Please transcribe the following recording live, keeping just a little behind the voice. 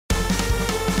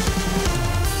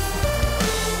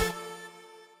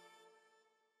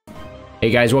Hey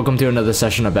guys, welcome to another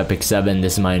session of Epic 7.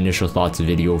 This is my initial thoughts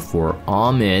video for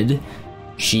Ahmed.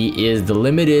 She is the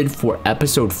limited for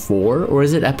episode 4, or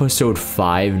is it episode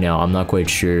 5 now? I'm not quite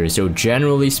sure. So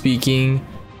generally speaking,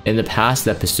 in the past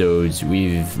episodes,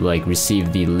 we've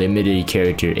received the limited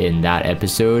character in that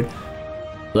episode.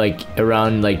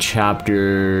 Around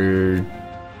chapter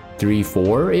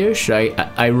 3-4-ish.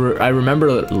 I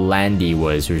remember Landy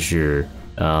was for sure.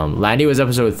 Landy was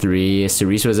episode 3,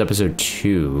 Cerise was episode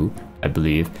 2, I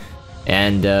believe,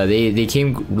 and they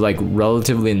came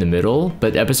relatively in the middle.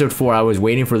 But episode 4, I was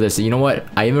waiting for this. You know what?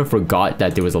 I even forgot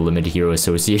that there was a limited hero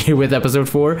associated with episode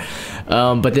 4.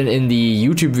 But then in the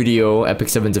YouTube video, Epic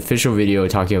 7's official video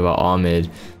talking about Ahmed,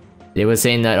 they was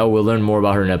saying that, oh, we'll learn more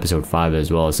about her in episode 5 as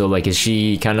well. So is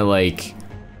she kind of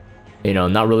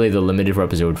not really the limited for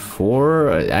episode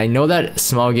 4? I know that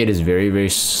Smilegate is very, very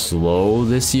slow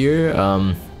this year.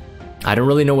 I don't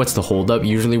really know what's the holdup.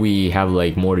 Usually we have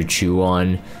more to chew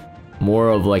on, more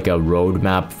of a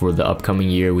roadmap for the upcoming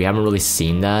year. We haven't really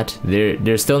seen that.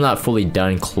 They're still not fully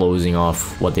done closing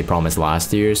off what they promised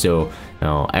last year. So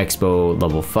Expo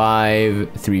level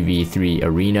 5, 3v3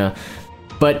 arena.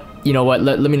 But you know what,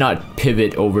 let me not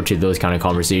pivot over to those kind of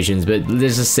conversations, but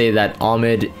let's just say that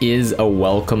Ahmed is a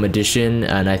welcome addition,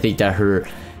 and I think that her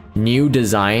new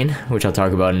design, which I'll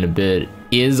talk about in a bit,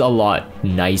 is a lot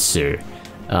nicer.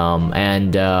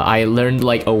 I learned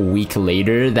a week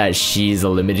later that she's a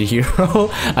limited hero.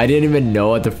 I didn't even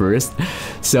know at the first.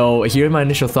 So here are my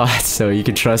initial thoughts, so you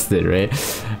can trust it, right?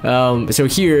 So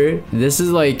here, this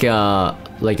is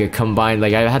a combined,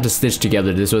 I had to stitch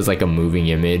together. This was a moving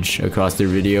image across the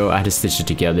video. I had to stitch it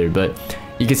together, but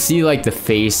you can see the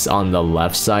face on the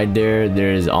left side there.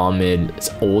 There's Ahmed's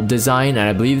old design, and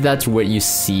I believe that's what you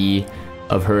see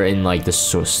of her in the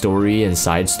story and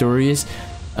side stories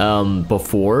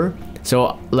before.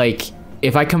 So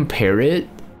if I compare it,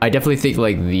 I definitely think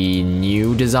the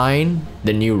new design,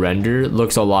 the new render,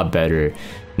 looks a lot better.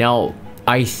 Now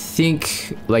I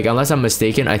think, unless I'm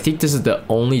mistaken, I think this is the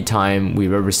only time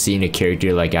we've ever seen a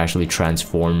character actually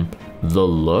transform the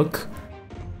look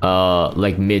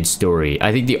mid-story.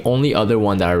 I think the only other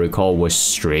one that I recall was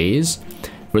Strays.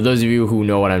 For those of you who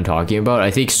know what I'm talking about,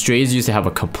 I think Strays used to have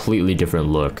a completely different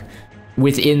look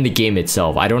within the game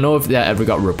itself. I don't know if that ever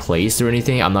got replaced or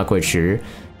anything. I'm not quite sure.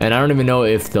 And I don't even know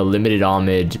if the limited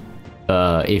Ahmed,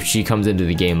 if she comes into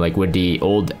the game, would the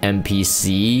old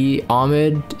NPC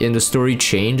Ahmed in the story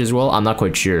change as well? I'm not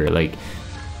quite sure.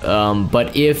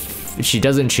 But if she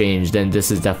doesn't change, then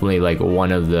this is definitely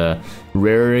one of the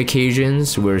rare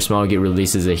occasions where Smilegate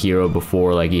releases a hero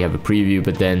before you have a preview,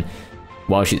 but then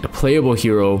while she's a playable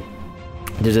hero,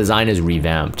 the design is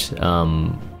revamped.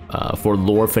 For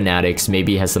lore fanatics,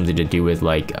 maybe it has something to do with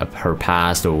her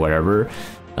past or whatever.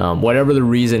 Whatever the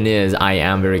reason is, I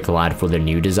am very glad for the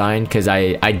new design, because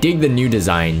I dig the new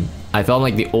design. I felt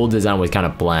like the old design was kind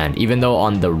of bland, even though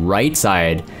on the right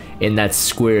side in that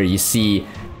square you see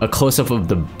a close-up of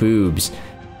the boobs,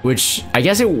 which I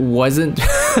guess it wasn't.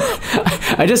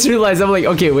 I just realized, I'm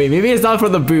okay, wait, maybe it's not for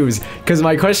the boobs, because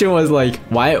my question was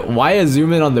why a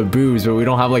zoom in on the boobs but we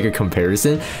don't have a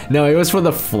comparison? No, it was for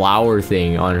the flower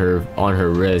thing on her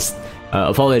wrist.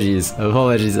 Apologies,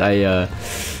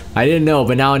 I didn't know,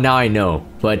 but now I know.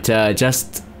 But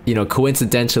just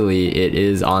coincidentally, it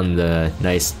is on the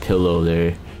nice pillow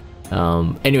there.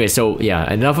 Anyway, so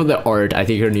yeah, enough of the art. I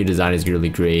think her new design is really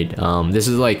great. This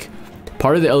is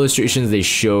part of the illustrations they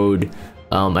showed,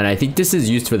 and I think this is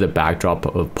used for the backdrop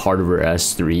of part of her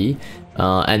S3.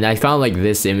 And I found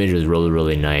this image was really,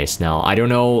 really nice. Now I don't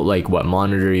know what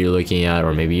monitor you're looking at,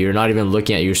 or maybe you're not even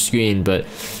looking at your screen, but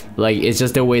it's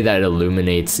just the way that it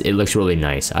illuminates. It looks really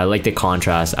nice. I like the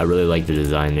contrast. I really like the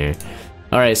design there.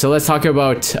 Alright, so let's talk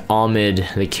about Ahmed,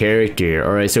 the character.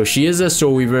 Alright, so she is a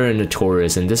Soul Weaver and a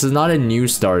Taurus, and this is not a new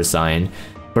star sign,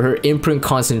 but her imprint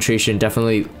concentration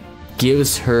definitely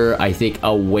gives her, I think,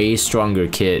 a way stronger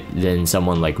kit than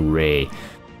someone like Ray.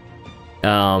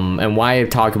 And why I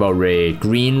talk about Ray,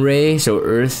 Green Ray, so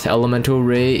Earth Elemental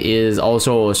Ray, is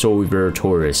also a Soul Weaver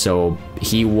Taurus. So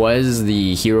he was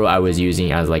the hero I was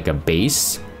using as a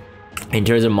base in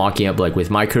terms of mocking up with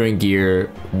my current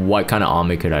gear, what kind of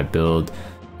Ahmed could I build.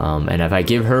 And if I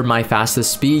give her my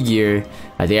fastest speed gear,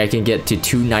 I think I can get to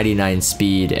 299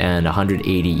 speed and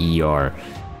 180 ER.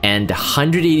 And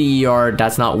 180 ER,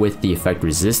 that's not with the effect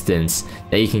resistance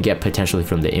that you can get potentially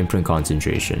from the imprint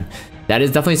concentration. That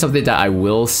is definitely something that I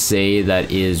will say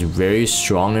that is very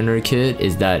strong in her kit,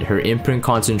 is that her imprint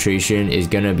concentration is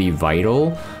gonna be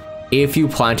vital if you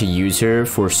plan to use her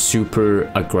for super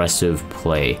aggressive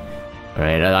play.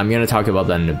 Alright, I'm gonna talk about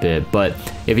that in a bit, but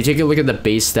if you take a look at the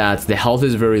base stats, the health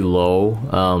is very low.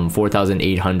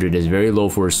 4,800 is very low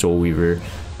for a Soul Weaver.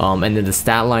 And then the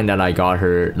stat line that I got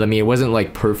her, I mean, it wasn't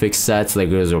like perfect sets, like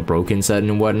it was a broken set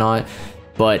and whatnot,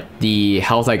 but the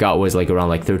health I got was like around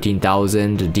like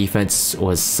 13,000. The defense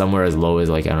was somewhere as low as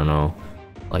like, I don't know,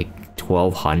 like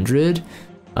 1,200.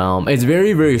 It's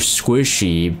very, very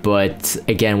squishy, but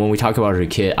again, when we talk about her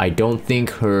kit, I don't think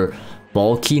her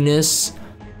bulkiness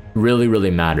really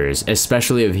matters,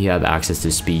 especially if you have access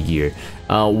to speed gear.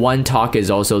 One talk is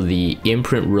also the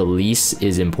imprint release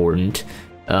is important.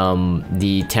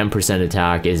 The 10%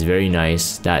 attack is very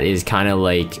nice. That is kind of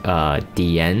like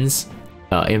DN's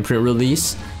imprint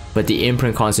release, but the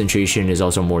imprint concentration is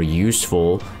also more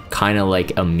useful, kind of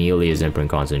like Amelia's imprint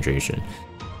concentration.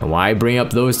 And why I bring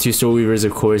up those two Soul Weavers,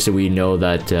 of course, so we know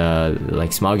that like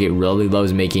Smilegate really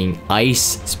loves making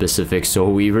ice-specific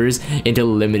Soul Weavers into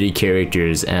limited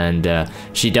characters, and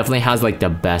she definitely has like the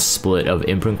best split of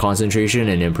imprint concentration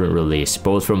and imprint release,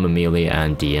 both from Amelia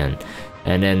and DN.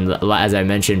 And then, as I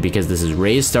mentioned, because this is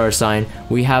Ray's star sign,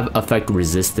 we have effect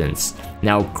resistance.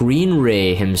 Now, Green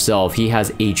Ray himself, he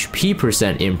has HP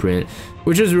 % imprint,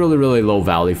 which is really low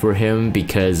value for him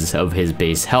because of his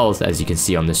base health, as you can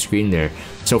see on the screen there.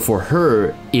 So for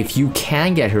her, if you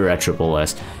can get her at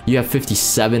SSS, you have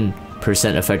 57%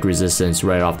 effect resistance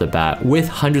right off the bat with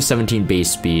 117 base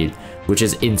speed, which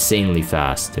is insanely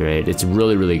fast, right? It's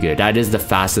really good. That is the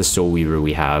fastest Soul Weaver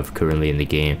we have currently in the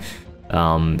game.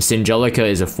 Singelica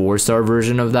is a 4-star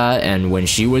version of that, and when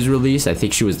she was released, I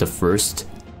think she was the first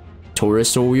Taurus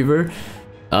Soul Weaver,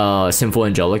 Sinful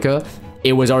Angelica.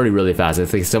 It was already really fast. I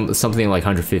think something like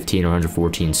 115 or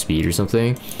 114 speed or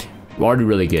something. Already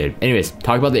really good. Anyways,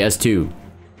 talk about the S2.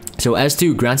 So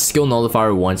S2 grants skill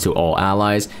nullifier once to all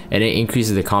allies, and it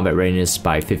increases the combat readiness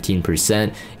by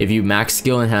 15%. If you max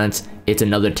skill enhance, it's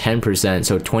another 10%,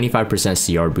 so 25%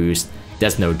 CR boost.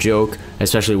 That's no joke,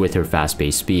 especially with her fast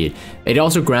base speed. It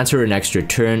also grants her an extra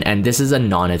turn, and this is a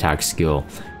non-attack skill.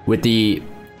 With the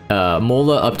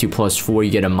Mola up to +4,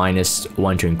 you get a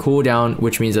 -1 turn cooldown,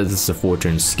 which means that this is a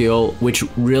 4-turn skill, which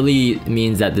really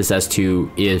means that this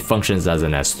S2 functions as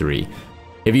an S3.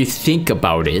 If you think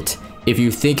about it,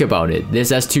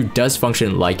 this S2 does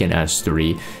function like an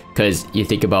S3, because you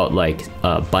think about like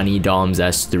Bunny Dom's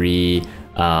S3,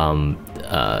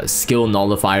 skill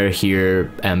nullifier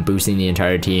here and boosting the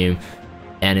entire team,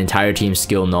 and entire team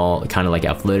skill null, kind of like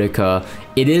Athletica.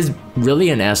 It is really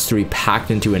an S3 packed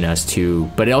into an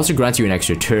S2, but it also grants you an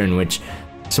extra turn, which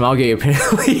Smilegate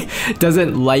apparently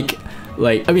doesn't like.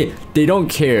 I mean, they don't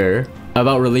care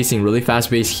about releasing really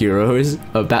fast-paced heroes,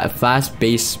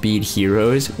 fast-paced speed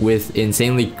heroes with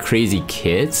insanely crazy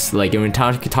kits. Like, when we're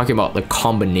talking about the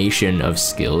combination of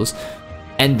skills,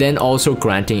 and then also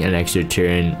granting an extra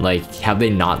turn. Like, have they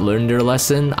not learned their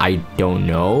lesson? I don't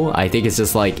know. I think it's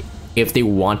just like, if they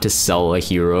want to sell a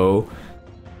hero,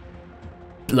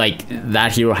 like,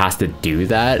 that hero has to do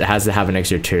that. It has to have an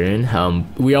extra turn.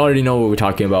 We already know what we're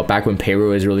talking about. Back when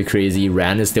Pero is really crazy,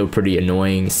 Ran is still pretty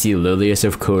annoying. C. Lilius,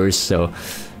 of course. So,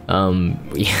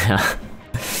 yeah.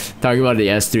 Talking about the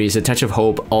S3, so Touch of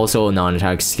Hope, also a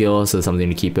non-attack skill, so something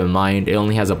to keep in mind. It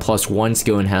only has a +1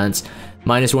 skill enhance,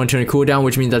 -1 turn cooldown,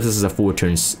 which means that this is a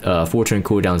 4-turn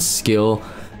cooldown skill.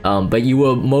 But you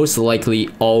will most likely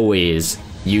always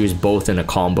use both in a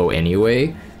combo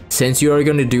anyway. Since you are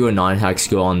going to do a non-attack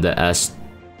skill on the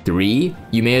S3,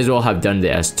 you may as well have done the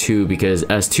S2, because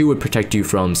S2 would protect you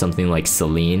from something like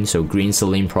Selene, so green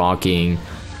Selene proccing.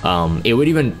 It would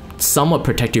even somewhat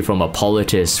protect you from a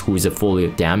Politis who's a full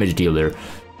damage dealer.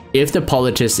 If the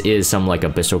Politis is some like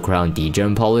Abyssal Crown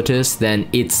Degen Politis, then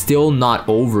it's still not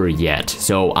over yet.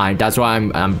 So that's why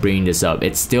I'm bringing this up.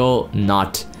 It's still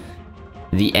not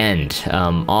the end.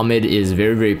 Ahmed is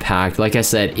very packed. Like I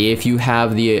said, if you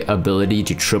have the ability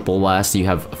to triple last, you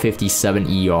have 57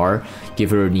 ER,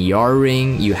 give her an ER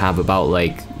ring, you have about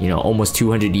like, you know, almost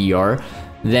 200 ER,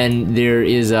 then there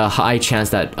is a high chance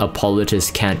that a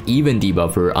Politis can't even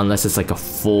debuff her unless it's like a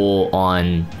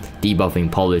full-on debuffing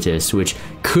Politis, which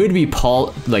could be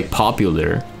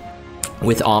popular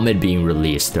with Ahmed being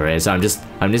released. Alright, so I'm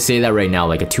just saying that right now,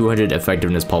 like a 200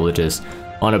 effectiveness Politis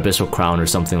on Abyssal Crown or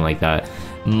something like that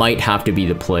might have to be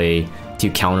the play to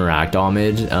counteract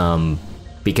Ahmed,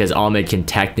 because Ahmed can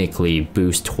technically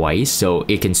boost twice, so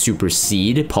it can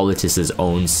supersede Politis's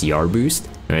own CR boost.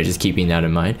 Alright, just keeping that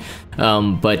in mind.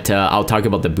 But I'll talk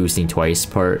about the boosting twice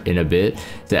part in a bit.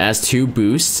 The S2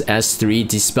 boosts, S3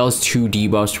 dispels 2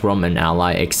 debuffs from an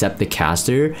ally except the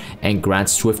caster, and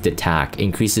grants swift attack,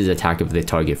 increases attack of the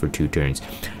target for 2 turns.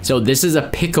 So this is a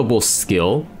pickable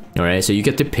skill, alright, so you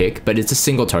get to pick, but it's a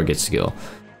single target skill.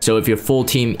 So if your full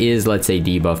team is, let's say,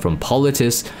 debuff from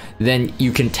Politis, then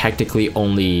you can technically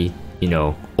only, you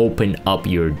know, open up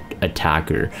your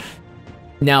attacker.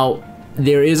 Now,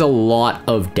 there is a lot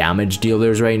of damage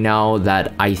dealers right now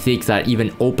that I think that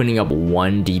even opening up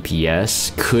 1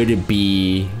 DPS could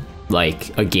be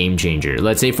like a game changer.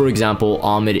 Let's say, for example,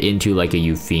 Ahmed into like a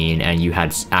Euphine and you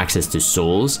had access to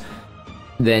souls,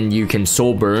 then you can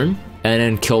soul burn and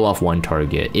then kill off 1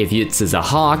 target. If it's a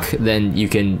Hawk, then you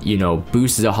can, you know,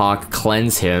 boost the Hawk,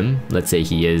 cleanse him. Let's say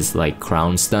he is like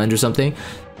crown stunned or something.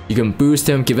 You can boost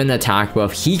him, give an attack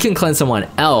buff. He can cleanse someone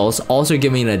else, also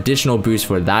giving an additional boost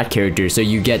for that character. So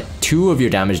you get 2 of your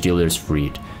damage dealers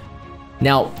freed.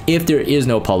 Now, if there is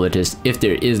no Politis, if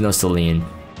there is no Celine,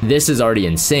 this is already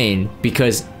insane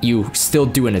because you still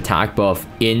do an attack buff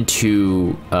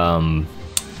into, what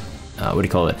do you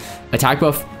call it? Attack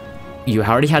buff. You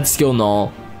already had skill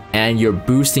null and you're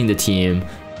boosting the team,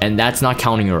 and that's not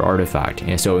counting your artifact.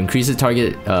 And so increase the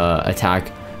target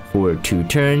attack for 2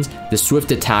 turns. The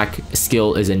swift attack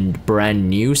skill is a brand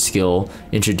new skill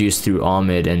introduced through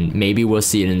Ahmed, and maybe we'll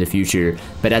see it in the future.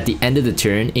 But at the end of the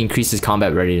turn, increases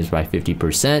combat readiness by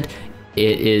 50%.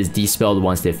 It is dispelled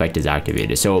once the effect is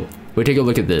activated. So we'll take a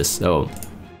look at this. So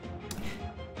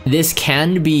this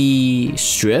can be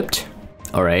stripped.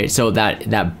 All right, so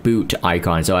that boot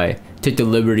icon. So I took the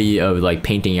liberty of like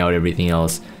painting out everything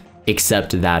else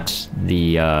except that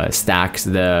the stacks,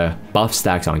 the buff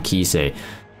stacks on Kisei.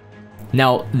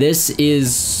 Now this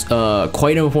is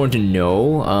quite important to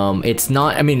know. It's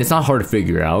not, I mean, it's not hard to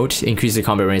figure out. Increase the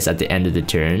combat range at the end of the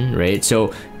turn, right?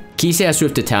 So Kisei has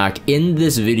swift attack. In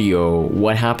this video,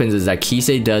 what happens is that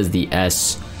Kisei does the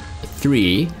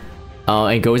S3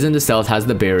 and goes into stealth, has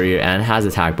the barrier, and has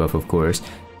attack buff, of course.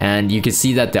 And you can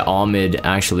see that the Ahmed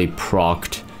actually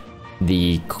procced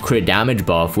the crit damage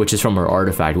buff, which is from her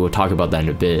artifact. We'll talk about that in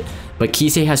a bit. But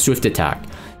Kisei has swift attack.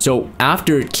 So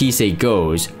after Kisei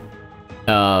goes,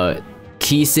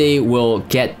 Kisei will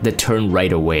get the turn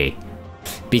right away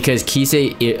because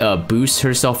Kisei boosts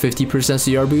herself 50%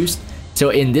 CR boost. So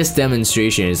in this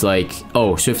demonstration, it's like,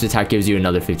 oh, swift attack gives you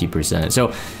another 50%.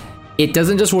 So it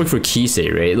doesn't just work for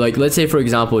Kisei, right? Like, let's say, for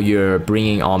example, you're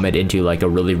bringing Ahmed into like a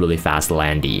really fast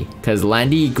Landy, because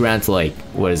Landy grants like,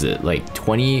 what is it, like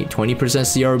 20%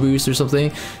 CR boost or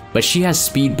something, but she has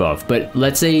speed buff. But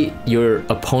let's say your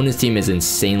opponent's team is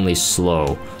insanely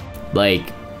slow,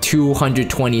 like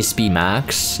 220 speed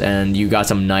max, and you got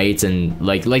some knights and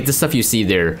like the stuff you see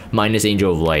there minus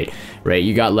Angel of Light, right?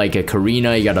 You got like a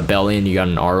Karina, you got a Bellion, you got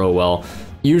an ROL.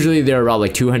 Usually they're around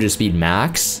like 200 speed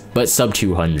max, but sub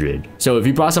 200. So if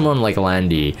you brought someone like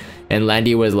Landy, and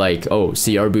Landy was like, oh,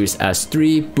 CR boost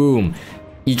S3, boom,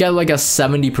 you get like a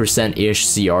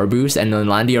 70%-ish CR boost, and then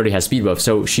Landy already has speed buff,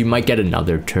 so she might get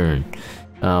another turn.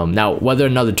 Now, whether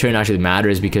another turn actually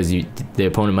matters because the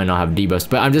opponent might not have debuffs,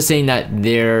 but I'm just saying that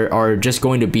there are just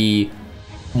going to be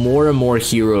more and more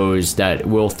heroes that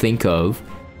we'll think of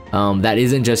that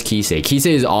isn't just Kisei.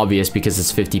 Kisei is obvious because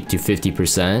it's 50 to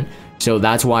 50%. So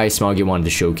that's why Smauggy wanted to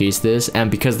showcase this,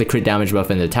 and because the crit damage buff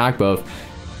and the attack buff,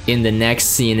 in the next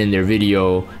scene in their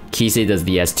video, Kisei does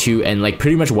the S2 and like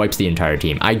pretty much wipes the entire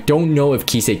team. I don't know if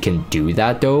Kisei can do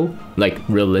that though, like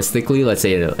realistically, let's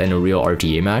say in a real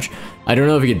RTA match. I don't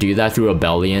know if he could do that through a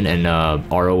Bellion and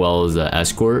ROL as an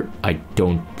escort. I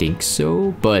don't think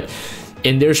so, but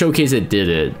in their showcase it did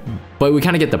it. But we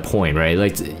kind of get the point, right?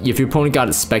 Like if your opponent got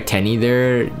a Spec Tenny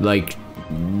there, like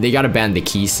they gotta ban the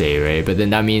Kisei, right? But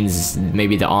then that means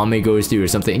maybe the Ahmed goes through or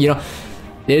something. You know,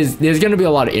 there's gonna be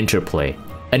a lot of interplay.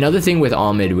 Another thing with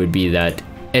Ahmed would be that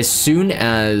as soon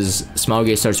as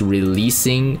Smauggy starts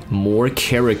releasing more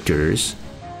characters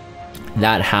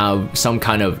that have some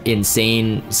kind of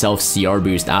insane self CR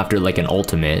boost after like an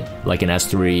ultimate, like an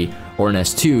S3 or an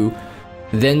S2,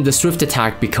 then the swift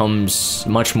attack becomes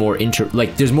much more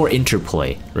there's more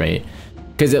interplay, right?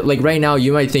 Because like right now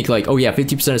you might think like, oh yeah,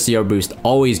 50% of CR boost,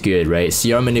 always good, right?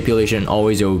 CR manipulation,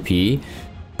 always OP.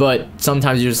 But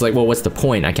sometimes you're just like, well, what's the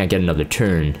point? I can't get another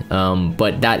turn.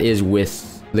 But that is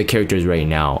with the characters right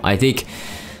now. I think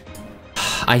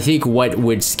what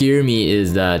would scare me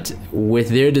is that with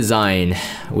their design,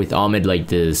 with Ahmed like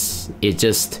this, it's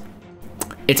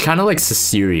kind of like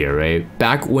Caesarea, right?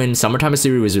 Back when Summertime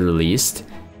Caesarea was released,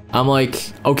 I'm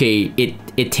like, okay,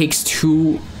 it takes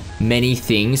too many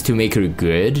things to make her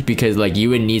good, because like you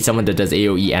would need someone that does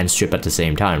AoE and strip at the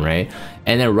same time, right?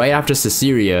 And then right after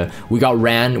Caesarea, we got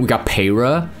Ran, we got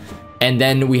Peyra, and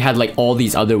then we had like all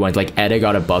these other ones, like Edda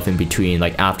got a buff in between,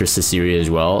 like after Caesarea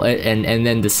as well, and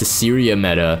then the Caesarea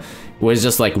meta was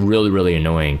just like really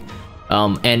annoying.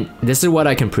 And this is what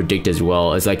I can predict as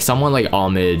well. It's like someone like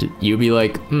Ahmed, you'd be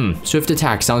like, swift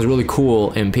attack sounds really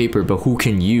cool in paper, but who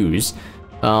can use?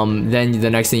 Then the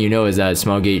next thing you know is that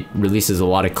Smilegate releases a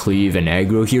lot of cleave and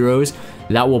aggro heroes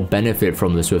that will benefit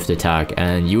from the swift attack,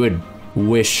 and you would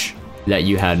wish that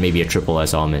you had maybe a triple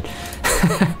S Ahmed.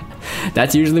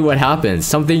 That's usually what happens.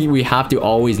 Something we have to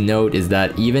always note is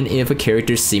that even if a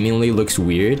character seemingly looks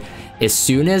weird, as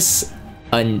soon as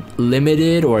a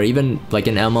limited or even like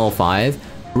an ML5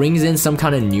 brings in some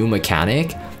kind of new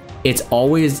mechanic, you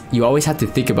always have to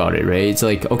think about it, right? It's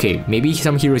like, okay, maybe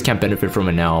some heroes can't benefit from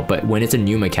it now, but when it's a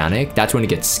new mechanic, that's when it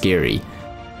gets scary,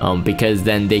 because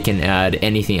then they can add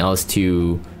anything else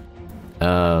to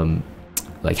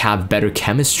like have better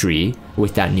chemistry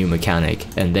with that new mechanic,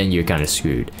 and then you're kind of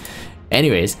screwed.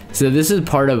 Anyways, so this is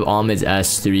part of Ahmed's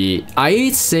S3.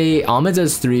 I'd say Ahmed's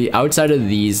S3, outside of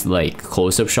these like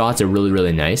close-up shots, are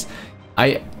really nice.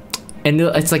 And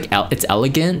it's like it's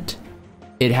elegant.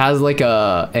 It has like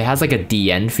a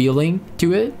DN feeling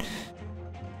to it.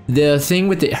 The thing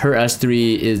with her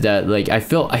S3 is that like I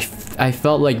felt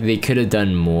like they could have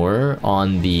done more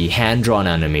on the hand-drawn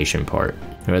animation part.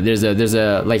 Right? There's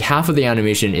a like half of the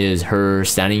animation is her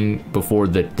standing before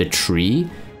the tree,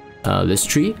 this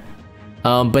tree.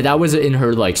 But that was in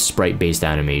her like sprite-based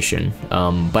animation.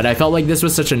 But I felt like this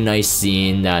was such a nice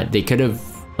scene that they could have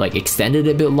like extended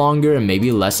it a bit longer and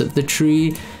maybe less of the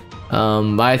tree.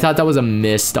 I thought that was a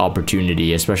missed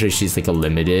opportunity, especially she's like a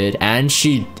limited and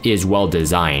she is well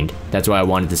designed. That's why I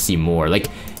wanted to see more. Like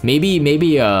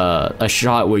maybe a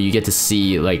shot where you get to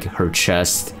see like her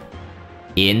chest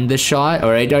in the shot.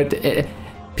 All right,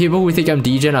 people who think I'm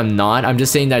degen, I'm not. I'm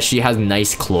just saying that she has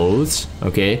nice clothes.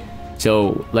 Okay.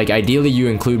 So, like, ideally you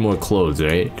include more clothes,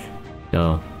 right?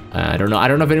 No, I don't know. I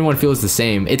don't know if anyone feels the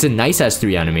same. It's a nice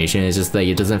S3 animation. It's just like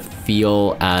it doesn't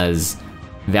feel as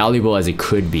valuable as it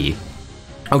could be.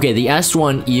 Okay, the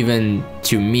S1 even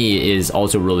to me is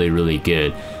also really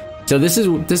good. So this is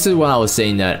what I was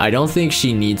saying, that I don't think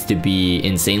she needs to be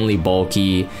insanely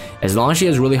bulky. As long as she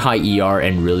has really high ER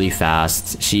and really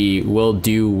fast, she will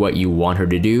do what you want her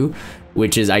to do,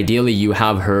 which is ideally you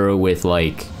have her with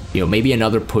like, you know, maybe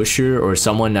another pusher or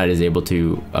someone that is able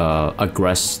to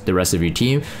aggress the rest of your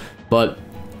team. But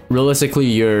realistically,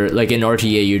 you're like in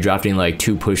RTA, you're drafting like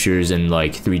 2 pushers and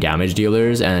like 3 damage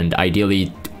dealers, and ideally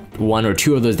 1 or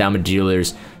 2 of those damage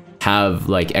dealers have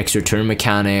like extra turn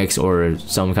mechanics or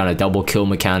some kind of double kill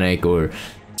mechanic or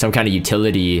some kind of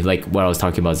utility, like what I was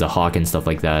talking about, the hawk and stuff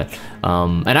like that.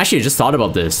 And actually I just thought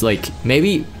about this, like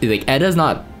maybe like Edda's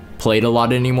not played a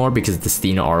lot anymore because of the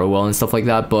Stina ROL and stuff like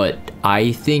that, but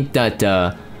I think that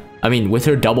I mean, with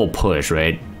her double push,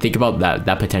 right, think about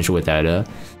that potential with Edda.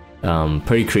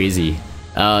 Pretty crazy.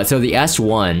 So the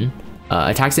S1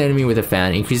 attacks the enemy with a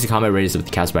fan, increases the combat radius of the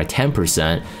cast by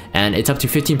 10%, and it's up to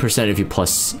 15% if you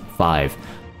plus 5.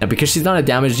 Now because she's not a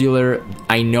damage dealer,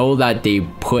 I know that they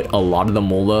put a lot of the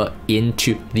Mola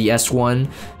into the S1,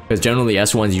 because generally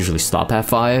S1s usually stop at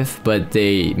 5, but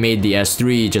they made the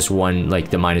S3 just like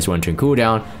the -1 turn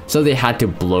cooldown, so they had to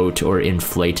bloat or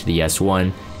inflate the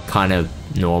S1, kind of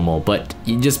normal, but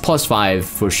you just plus 5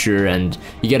 for sure, and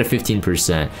you get a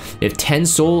 15%. If 10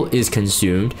 soul is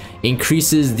consumed,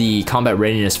 increases the combat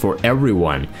readiness for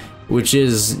everyone, which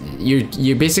is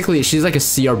you're basically, she's like a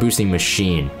CR boosting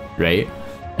machine, right?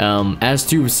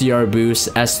 S2 CR boost,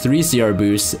 S3 CR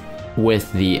boost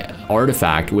with the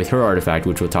artifact, with her artifact,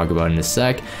 which we'll talk about in a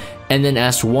sec, and then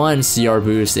S1 CR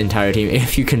boost entire team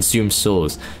if you consume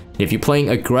souls. If you're playing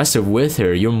aggressive with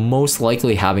her, you're most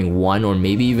likely having 1 or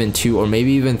maybe even 2 or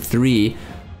maybe even 3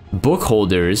 book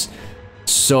holders.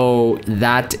 So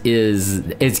that is,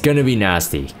 it's gonna be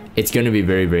nasty. It's gonna be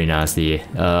very nasty.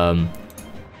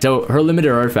 So her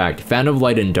limited artifact, Fan of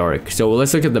Light and Dark. So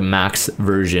let's look at the max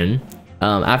version.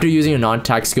 After using a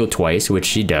non-attack skill twice, which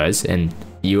she does, and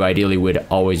you ideally would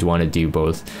always want to do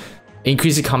both,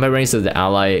 increase the combat range of the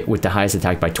ally with the highest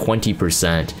attack by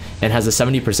 20% and has a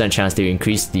 70% chance to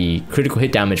increase the critical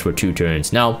hit damage for 2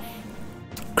 turns. Now,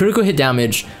 critical hit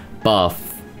damage buff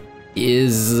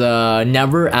is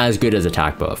never as good as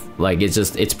attack buff. Like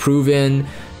it's proven.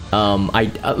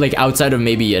 Like outside of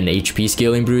maybe an HP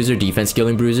scaling bruiser, defense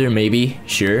scaling bruiser, maybe,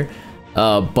 sure.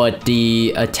 But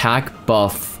the attack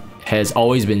buff has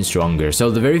always been stronger. So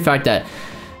the very fact that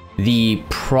the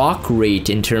proc rate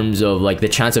in terms of like the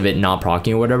chance of it not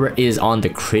proccing or whatever is on the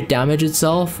crit damage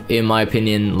itself, in my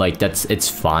opinion, like it's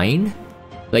fine.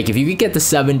 Like if you could get the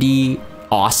 70,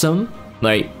 awesome.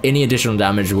 Like any additional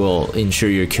damage will ensure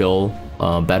your kill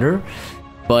better.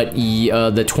 But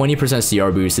the 20%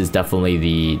 CR boost is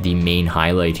definitely the main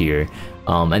highlight here.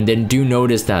 And then do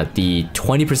notice that the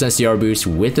 20% CR boost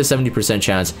with the 70%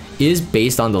 chance is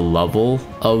based on the level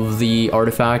of the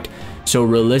artifact. So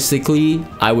realistically,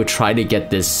 I would try to get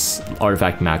this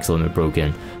artifact max limit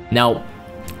broken. Now,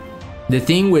 the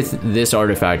thing with this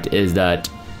artifact is that,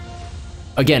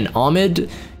 again, Ahmed,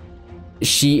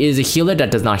 she is a healer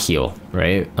that does not heal,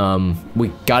 right?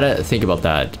 We gotta think about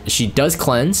that. She does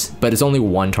cleanse, but it's only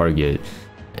one target.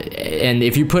 And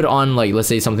if you put on, like, let's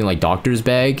say something like Doctor's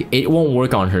Bag, it won't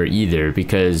work on her either,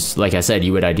 because like I said,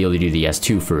 you would ideally do the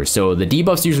S2 first. So the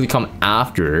debuffs usually come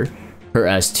after her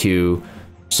S2.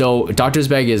 So Doctor's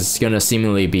Bag is gonna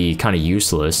seemingly be kind of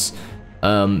useless.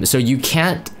 So you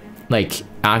can't like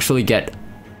actually get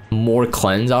more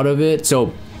cleanse out of it.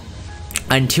 So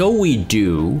until we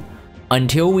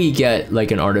get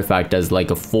like an artifact that's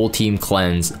like a full team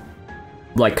cleanse,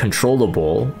 like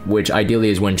controllable, which ideally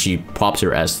is when she pops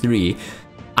her S3,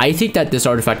 I think that this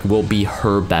artifact will be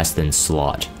her best in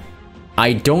slot.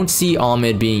 I don't see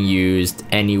Ahmed being used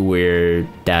anywhere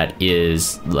that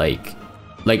is like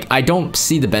I don't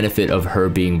see the benefit of her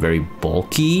being very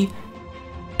bulky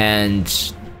and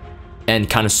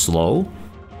kind of slow.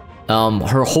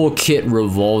 Her whole kit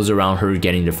revolves around her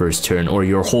getting the first turn, or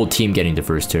your whole team getting the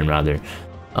first turn rather.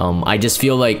 I just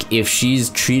feel like if she's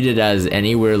treated as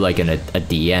anywhere like a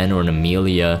DN or an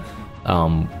Amelia,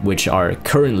 which are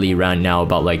currently right now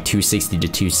about like 260 to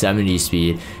 270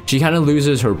 speed, she kind of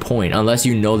loses her point unless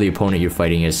you know the opponent you're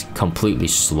fighting is completely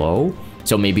slow.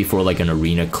 So maybe for like an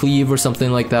arena cleave or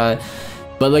something like that.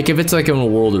 But like if it's like in a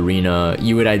world arena,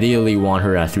 you would ideally want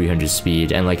her at 300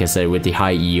 speed, and like I said, with the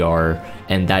high ER,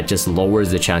 and that just lowers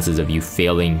the chances of you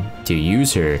failing to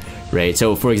use her, right?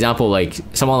 So for example, like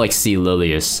someone like C.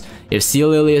 Lilius, if C.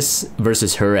 Lilius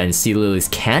versus her and C. Lilius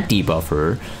can't debuff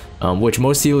her, which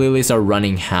most C. Lilius are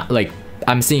running like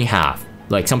I'm seeing half.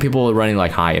 Like some people are running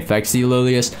like high effect C.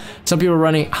 Lilius, some people are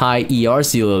running high ER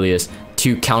C. Lilius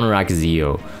to counteract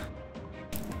Zeo.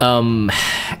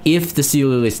 If the C.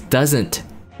 Lilius doesn't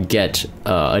get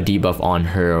a debuff on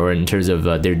her, or in terms of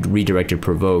their redirected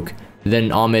provoke,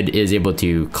 then Ahmed is able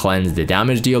to cleanse the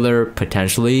damage dealer,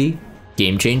 potentially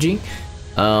game changing,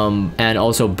 and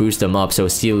also boost them up. So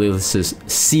C. Lilius's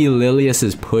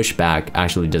pushback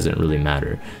actually doesn't really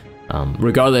matter.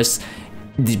 Regardless,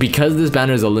 because this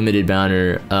banner is a limited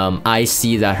banner, I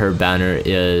see that her banner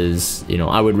is, you know,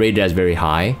 I would rate it as very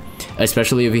high,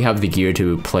 especially if you have the gear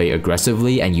to play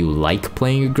aggressively and you like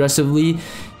playing aggressively.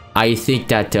 I think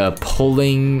that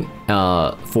pulling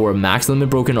for a max limit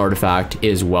broken artifact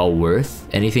is well worth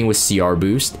anything with CR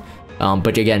boost.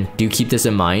 But again, do keep this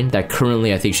in mind that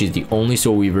currently I think she's the only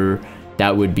Soul Weaver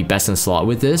that would be best in slot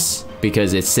with this,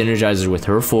 because it synergizes with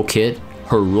her full kit,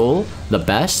 her role the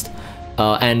best.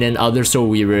 And then other Soul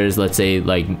Weavers, let's say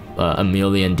like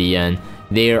Amelia and DN,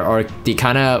 they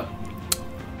kind of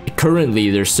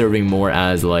currently they're serving more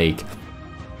as like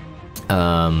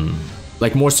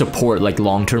more support, like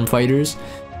long-term fighters.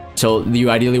 So you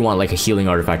ideally want like a healing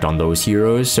artifact on those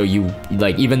heroes. So you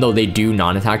like, even though they do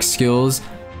non-attack skills,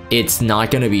 it's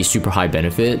not going to be super high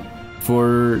benefit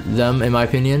for them, in my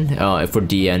opinion, for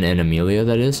DN and Amelia,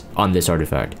 that is, on this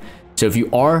artifact. So if you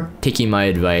are taking my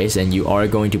advice and you are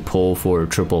going to pull for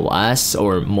triple S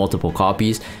or multiple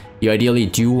copies, you ideally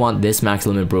do want this max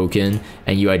limit broken,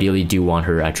 and you ideally do want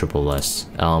her at triple S.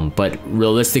 But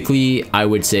realistically, I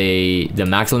would say the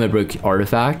max limit break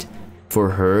artifact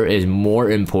for her is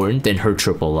more important than her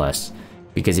triple S.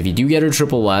 Because if you do get her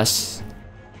triple S,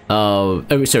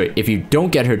 if you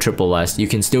don't get her triple S, you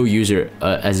can still use her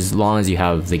as long as you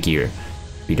have the gear.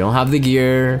 If you don't have the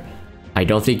gear, I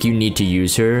don't think you need to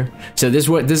use her. So this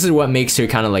is what makes her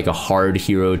kind of like a hard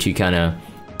hero to kind of,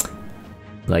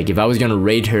 like, if I was gonna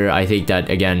rate her, I think that,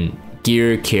 again,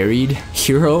 gear carried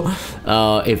hero.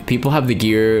 If people have the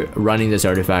gear running this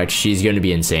artifact, she's gonna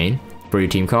be insane for your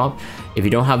team comp. If you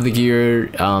don't have the gear,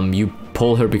 you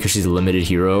pull her because she's a limited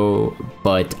hero,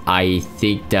 but I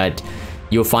think that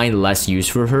you'll find less use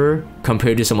for her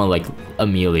compared to someone like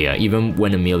Amelia, even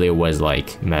when Amelia was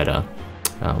like meta.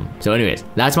 So anyways,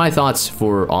 that's my thoughts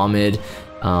for Ahmed.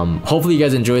 Hopefully you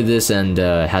guys enjoyed this and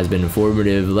has been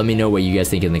informative. Let me know what you guys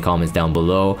think in the comments down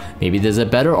below. Maybe there's a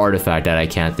better artifact that I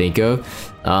can't think of.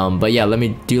 But yeah, let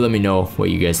me know what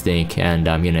you guys think, and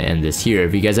I'm gonna end this here.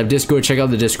 If you guys have Discord, check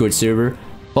out the Discord server.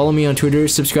 Follow me on Twitter,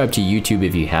 subscribe to YouTube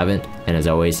if you haven't, and as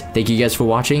always, thank you guys for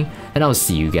watching, and I'll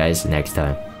see you guys next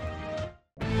time.